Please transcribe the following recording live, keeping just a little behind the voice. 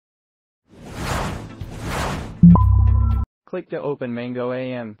Click to open Mango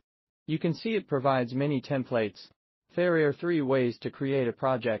AM. You can see it provides many templates. There are 3 ways to create a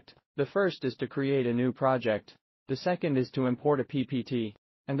project. The first is to create a new project. The second is to import a PPT.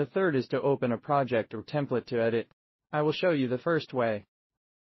 And the third is to open a project or template to edit. I will show you the first way.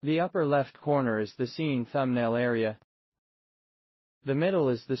 The upper left corner is the scene thumbnail area. The middle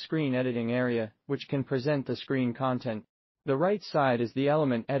is the screen editing area, which can present the screen content. The right side is the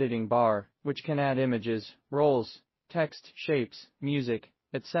element editing bar, which can add images, roles, text, shapes, music,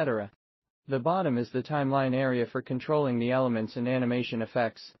 etc. The bottom is the timeline area for controlling the elements and animation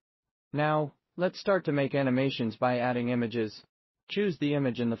effects. Now, let's start to make animations by adding images. Choose the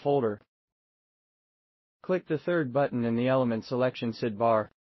image in the folder. Click the third button in the element selection sidebar.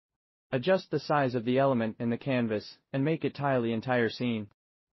 Adjust the size of the element in the canvas, and make it tile the entire scene.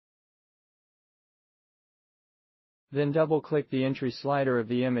 Then double-click the entry slider of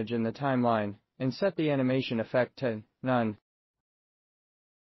the image in the timeline, and set the animation effect to None.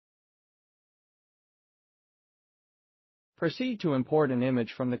 Proceed to import an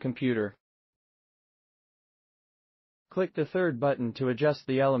image from the computer. Click the third button to adjust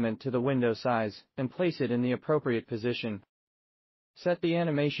the element to the window size, and place it in the appropriate position. Set the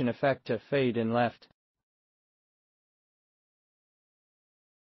animation effect to Fade in Left.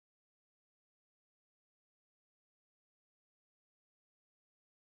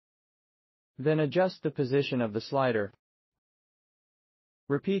 Then adjust the position of the slider.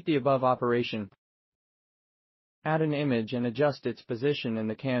 Repeat the above operation. Add an image and adjust its position in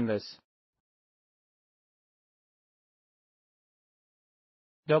the canvas.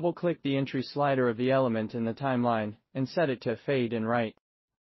 Double-click the entry slider of the element in the timeline, and set it to Fade in Right.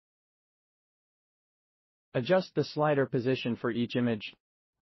 Adjust the slider position for each image.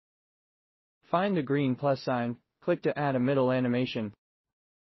 Find the green plus sign, click to add a middle animation.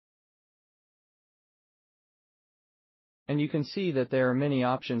 And you can see that there are many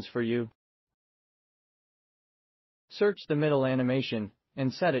options for you. Search the middle animation,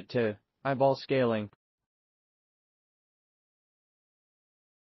 and set it to Eyeball Scaling.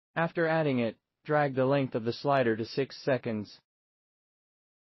 After adding it, drag the length of the slider to 6 seconds.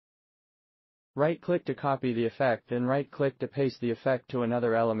 Right-click to copy the effect and right-click to paste the effect to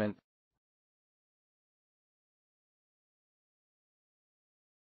another element.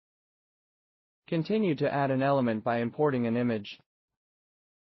 Continue to add an element by importing an image.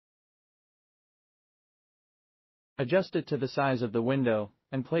 Adjust it to the size of the window,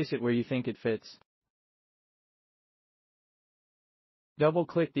 and place it where you think it fits.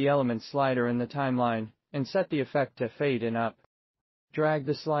 Double-click the element slider in the timeline, and set the effect to Fade in Up. Drag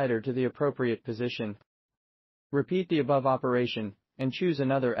the slider to the appropriate position. Repeat the above operation, and choose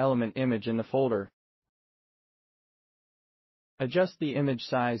another element image in the folder. Adjust the image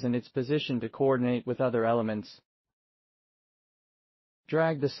size and its position to coordinate with other elements.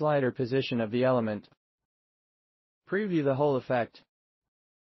 Drag the slider position of the element. Preview the whole effect.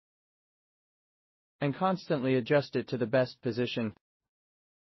 And constantly adjust it to the best position.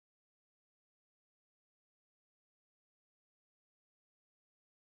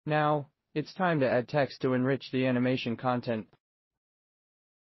 Now, it's time to add text to enrich the animation content.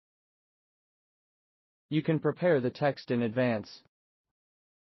 You can prepare the text in advance.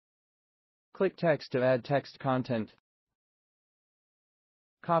 Click Text to add text content.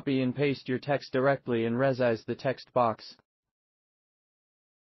 Copy and paste your text directly and resize the text box.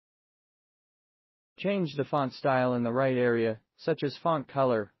 Change the font style in the right area, such as font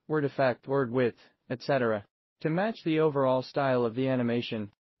color, word effect, word width, etc., to match the overall style of the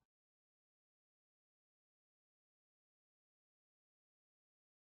animation.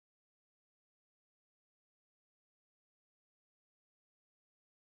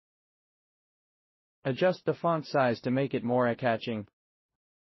 Adjust the font size to make it more eye-catching.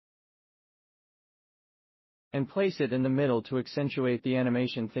 And place it in the middle to accentuate the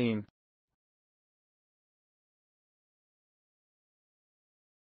animation theme.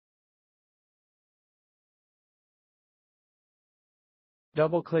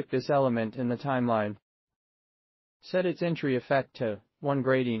 Double-click this element in the timeline. Set its entry effect to 1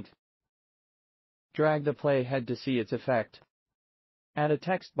 gradient. Drag the playhead to see its effect. Add a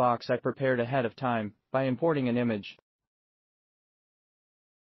text box I prepared ahead of time by importing an image.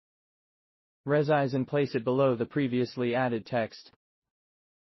 Resize and place it below the previously added text.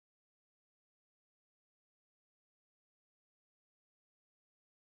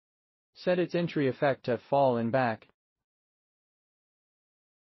 Set its entry effect to Fall and Back.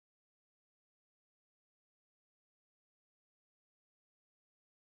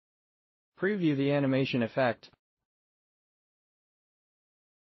 Preview the animation effect.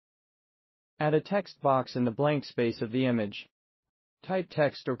 Add a text box in the blank space of the image. Type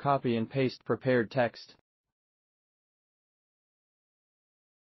text or copy and paste prepared text.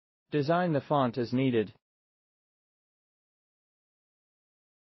 Design the font as needed.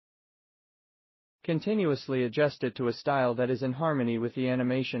 Continuously adjust it to a style that is in harmony with the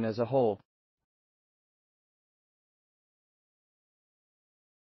animation as a whole.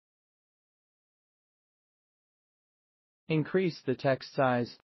 Increase the text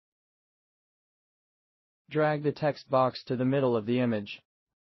size. Drag the text box to the middle of the image.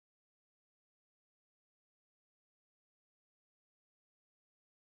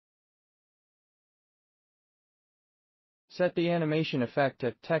 Set the animation effect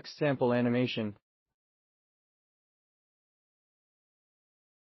to Text Sample Animation.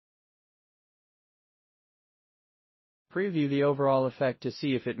 Preview the overall effect to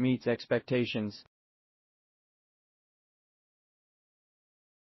see if it meets expectations.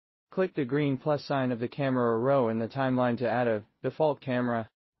 Click the green plus sign of the camera row in the timeline to add a default camera.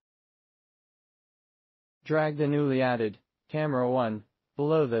 Drag the newly added camera 1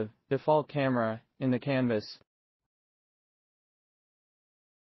 below the default camera in the canvas.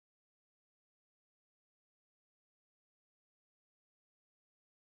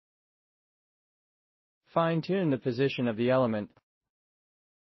 Fine-tune the position of the element.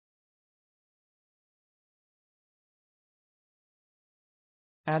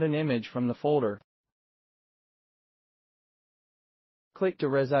 Add an image from the folder. Click to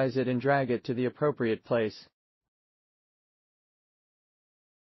resize it and drag it to the appropriate place.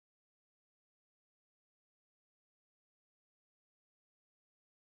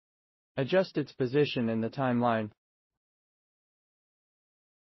 Adjust its position in the timeline.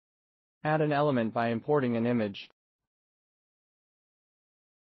 Add an element by importing an image.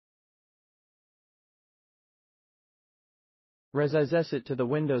 Resize it to the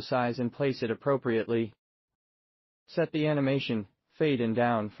window size and place it appropriately. Set the animation fade in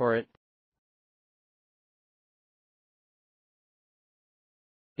down for it.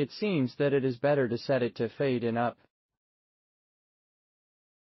 It seems that it is better to set it to fade in up.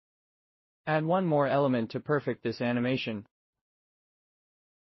 Add one more element to perfect this animation.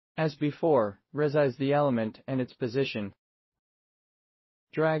 As before, resize the element and its position.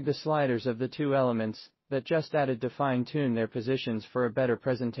 Drag the sliders of the two elements that just added to fine-tune their positions for a better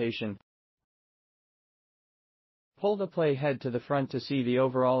presentation. Pull the playhead to the front to see the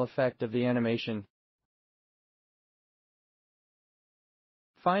overall effect of the animation.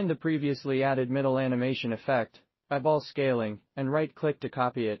 Find the previously added middle animation effect, eyeball scaling, and right-click to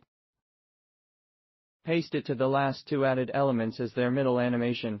copy it. Paste it to the last two added elements as their middle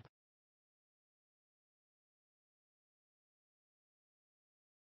animation.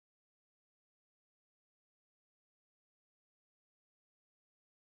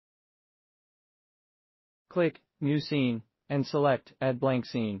 Click New Scene, and select Add Blank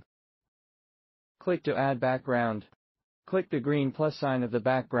Scene. Click to add background. Click the green plus sign of the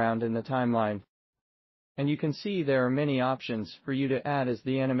background in the timeline. And you can see there are many options for you to add as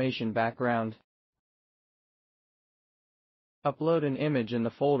the animation background. Upload an image in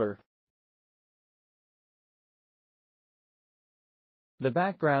the folder. The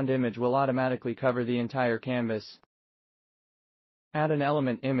background image will automatically cover the entire canvas. Add an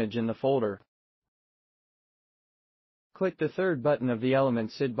element image in the folder. Click the third button of the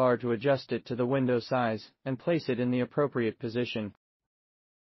element sidebar to adjust it to the window size and place it in the appropriate position.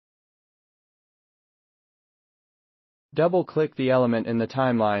 Double-click the element in the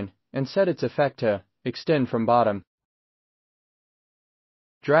timeline and set its effect to Extend from bottom.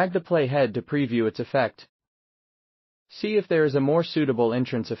 Drag the playhead to preview its effect. See if there is a more suitable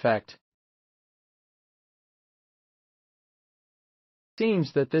entrance effect.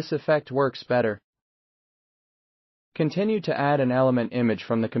 Seems that this effect works better. Continue to add an element image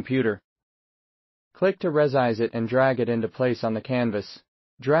from the computer. Click to resize it and drag it into place on the canvas.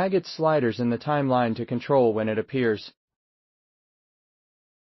 Drag its sliders in the timeline to control when it appears.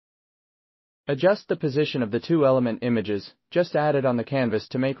 Adjust the position of the two element images just added on the canvas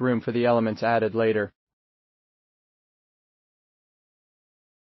to make room for the elements added later.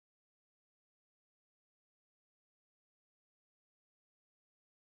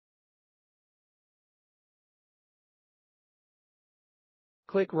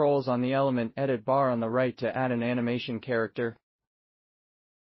 Click Roles on the element edit bar on the right to add an animation character.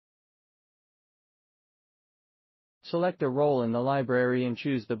 Select a role in the library and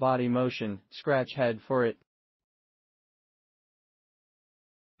choose the body motion scratch head for it.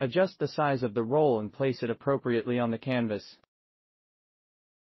 Adjust the size of the role and place it appropriately on the canvas.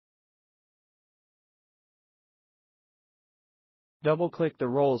 Double-click the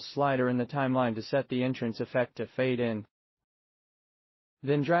Rolls slider in the timeline to set the entrance effect to fade in.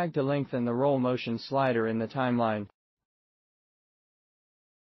 Then drag to lengthen the Roll Motion slider in the timeline.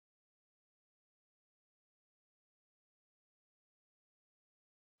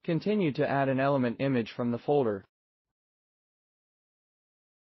 Continue to add an element image from the folder.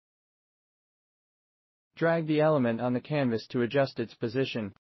 Drag the element on the canvas to adjust its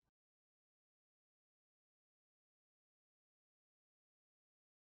position.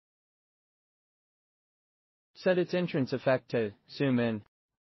 Set its entrance effect to zoom in.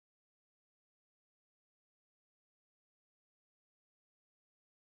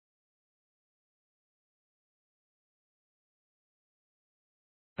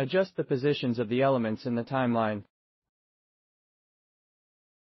 Adjust the positions of the elements in the timeline.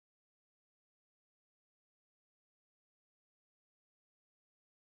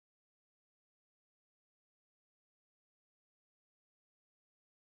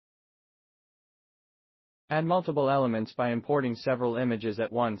 Add multiple elements by importing several images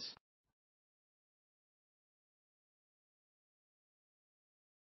at once.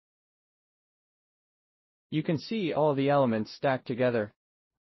 You can see all the elements stacked together.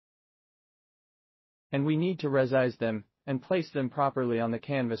 And we need to resize them and place them properly on the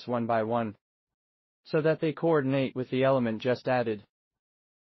canvas one by one, so that they coordinate with the element just added.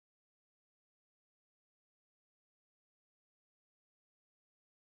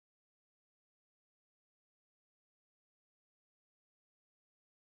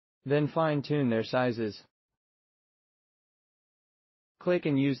 Then fine-tune their sizes. Click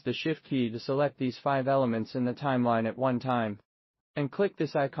and use the Shift key to select these 5 elements in the timeline at one time, and click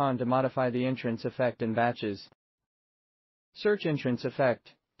this icon to modify the entrance effect in batches. Search Entrance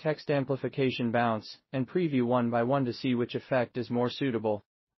Effect, Text Amplification Bounce, and preview one by one to see which effect is more suitable.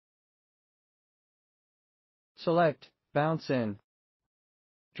 Select Bounce In.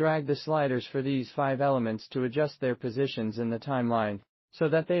 Drag the sliders for these 5 elements to adjust their positions in the timeline, so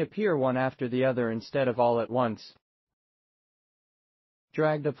that they appear one after the other instead of all at once.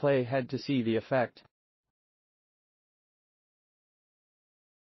 Drag the play head to see the effect.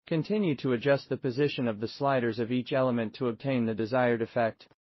 Continue to adjust the position of the sliders of each element to obtain the desired effect.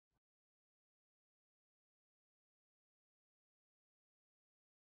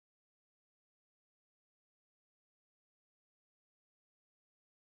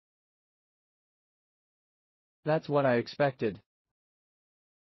 That's what I expected.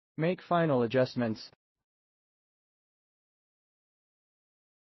 Make final adjustments.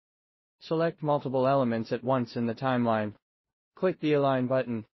 Select multiple elements at once in the timeline. Click the Align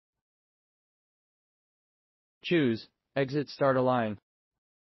button. Choose Exit Start Align.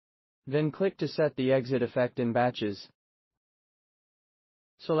 Then click to set the exit effect in batches.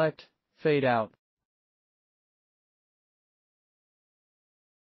 Select Fade Out.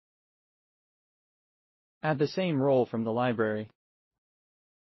 Add the same roll from the library.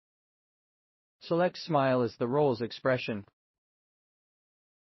 Select Smile as the roll's expression.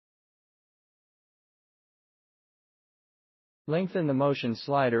 Lengthen the motion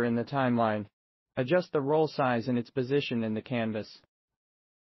slider in the timeline. Adjust the roll size and its position in the canvas.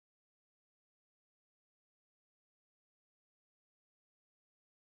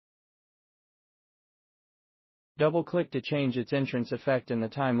 Double-click to change its entrance effect in the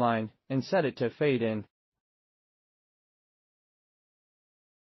timeline, and set it to Fade In.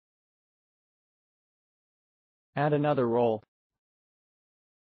 Add another roll.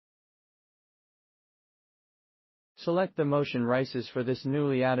 Select the motion rises for this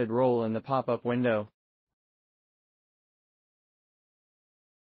newly added roll in the pop-up window.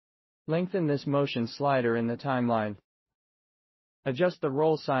 Lengthen this motion slider in the timeline. Adjust the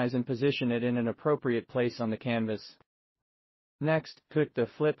roll size and position it in an appropriate place on the canvas. Next, click the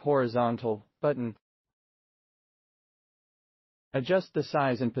Flip Horizontal button. Adjust the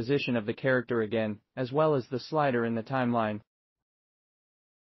size and position of the character again, as well as the slider in the timeline.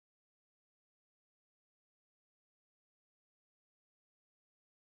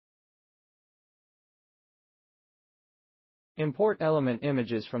 Import element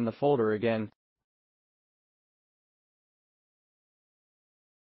images from the folder again.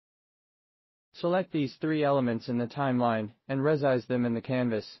 Select these 3 elements in the timeline, and resize them in the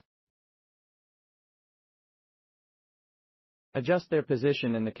canvas. Adjust their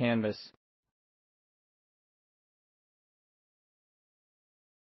position in the canvas.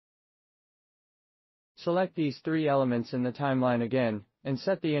 Select these 3 elements in the timeline again, and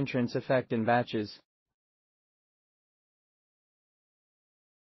set the entrance effect in batches.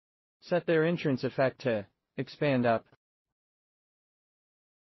 Set their entrance effect to Expand Up.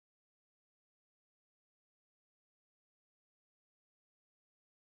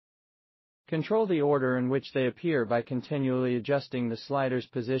 Control the order in which they appear by continually adjusting the slider's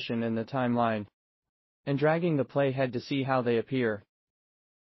position in the timeline and dragging the playhead to see how they appear.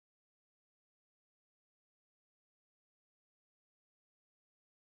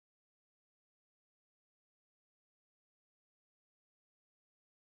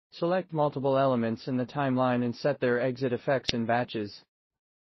 Select multiple elements in the timeline and set their exit effects in batches.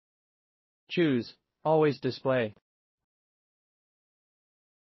 Choose Always Display.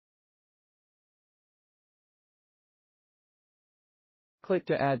 Click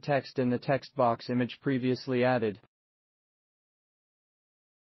to add text in the text box image previously added.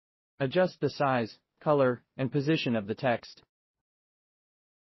 Adjust the size, color, and position of the text.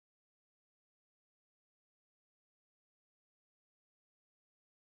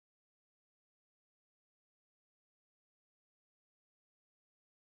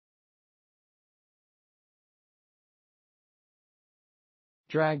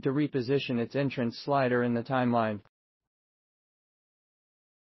 Drag to reposition its entrance slider in the timeline.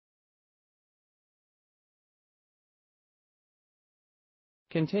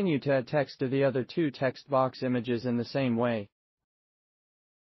 Continue to add text to the other two text box images in the same way.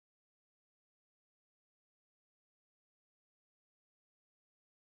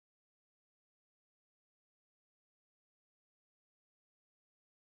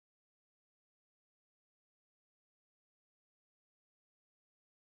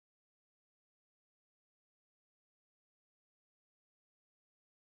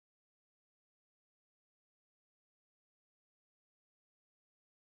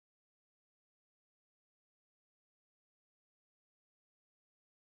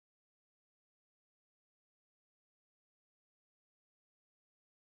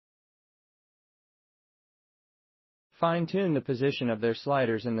 Fine-tune the position of their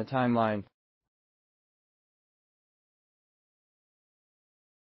sliders in the timeline.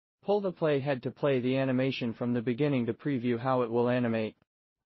 Pull the playhead to play the animation from the beginning to preview how it will animate.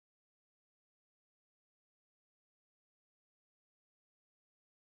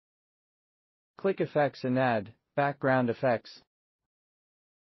 Click Effects and add Background Effects.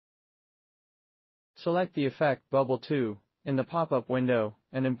 Select the effect Bubble 2 in the pop-up window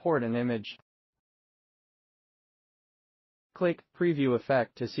and import an image. Click Preview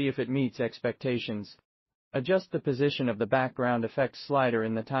Effect to see if it meets expectations. Adjust the position of the background effects slider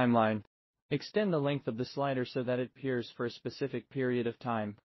in the timeline. Extend the length of the slider so that it appears for a specific period of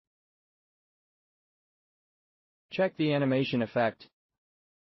time. Check the animation effect.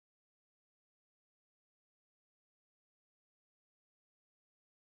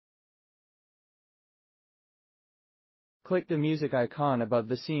 Click the music icon above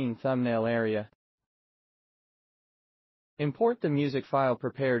the scene thumbnail area. Import the music file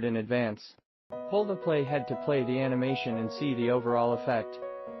prepared in advance. Pull the playhead to play the animation and see the overall effect.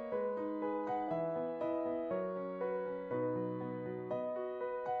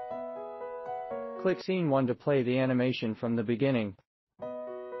 Click Scene 1 to play the animation from the beginning.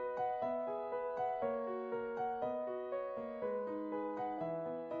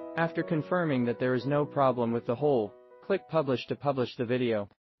 After confirming that there is no problem with the whole, click Publish to publish the video.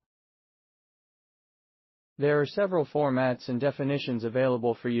 There are several formats and definitions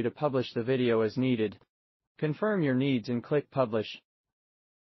available for you to publish the video as needed. Confirm your needs and click Publish.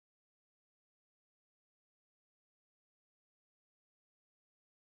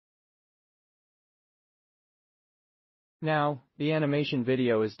 Now, the animation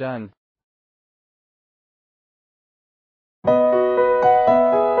video is done.